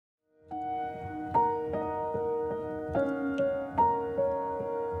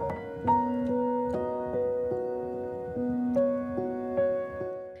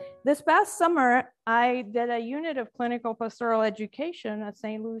This past summer, I did a unit of clinical pastoral education at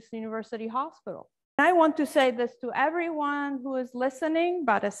St. Louis University Hospital. I want to say this to everyone who is listening,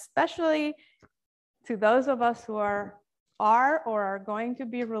 but especially to those of us who are or are going to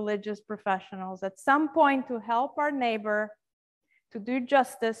be religious professionals. At some point, to help our neighbor, to do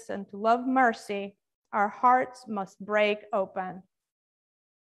justice, and to love mercy, our hearts must break open.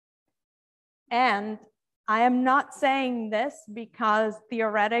 And I am not saying this because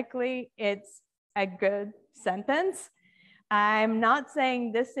theoretically it's a good sentence. I'm not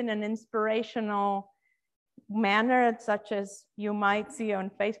saying this in an inspirational manner, such as you might see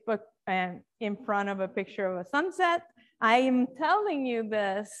on Facebook and in front of a picture of a sunset. I am telling you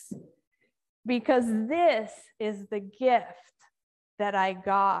this because this is the gift that I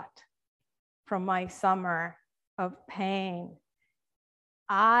got from my summer of pain.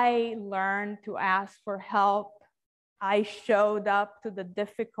 I learned to ask for help. I showed up to the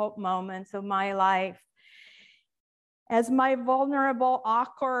difficult moments of my life as my vulnerable,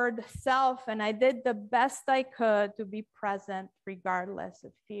 awkward self, and I did the best I could to be present regardless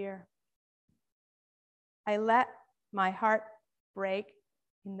of fear. I let my heart break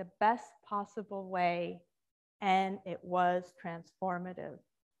in the best possible way, and it was transformative.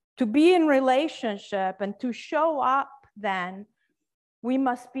 To be in relationship and to show up then, we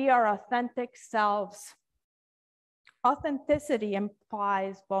must be our authentic selves. Authenticity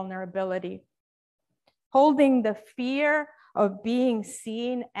implies vulnerability. Holding the fear of being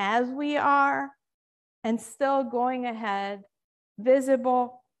seen as we are and still going ahead,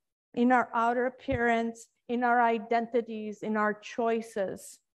 visible in our outer appearance, in our identities, in our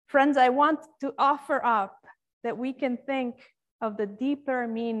choices. Friends, I want to offer up that we can think of the deeper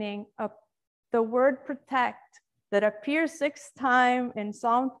meaning of the word protect that appears 6 times in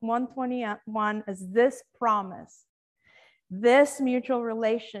Psalm 121 as this promise, this mutual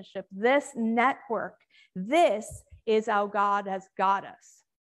relationship, this network. This is how God has got us.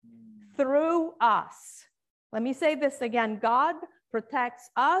 Through us. Let me say this again. God protects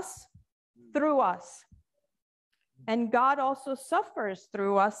us through us. And God also suffers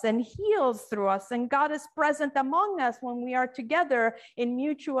through us and heals through us. And God is present among us when we are together in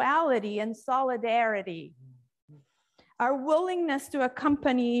mutuality and solidarity. Our willingness to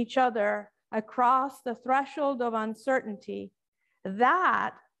accompany each other across the threshold of uncertainty,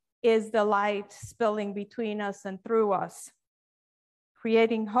 that is the light spilling between us and through us,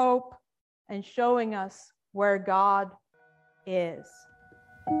 creating hope and showing us where God is.